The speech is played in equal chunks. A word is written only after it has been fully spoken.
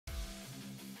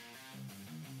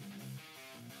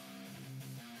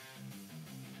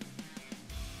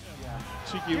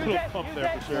cheeky little pump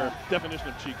there for sure. Definition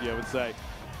of cheeky, I would say.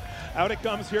 Out it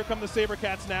comes. Here come the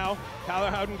SaberCats now. Tyler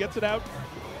Howden gets it out.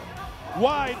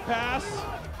 Wide pass.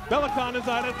 Balekana's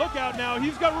on it. Look out now.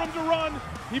 He's got room to run.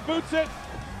 He boots it.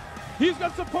 He's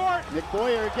got support. Nick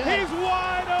Boyer again. He's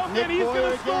wide open. Nick He's Boyer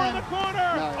going to score in again. the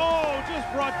corner. No. Oh,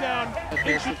 just brought down.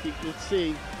 Let's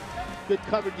see. Good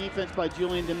cover defense by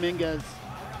Julian Dominguez.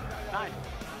 9.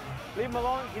 Leave him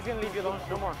alone. He's going to leave you alone.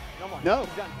 No more. No more. No.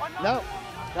 He's done. No.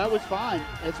 That was fine.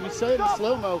 As we say in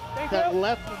slow-mo, that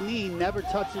left knee never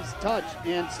touches touch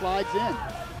and slides in.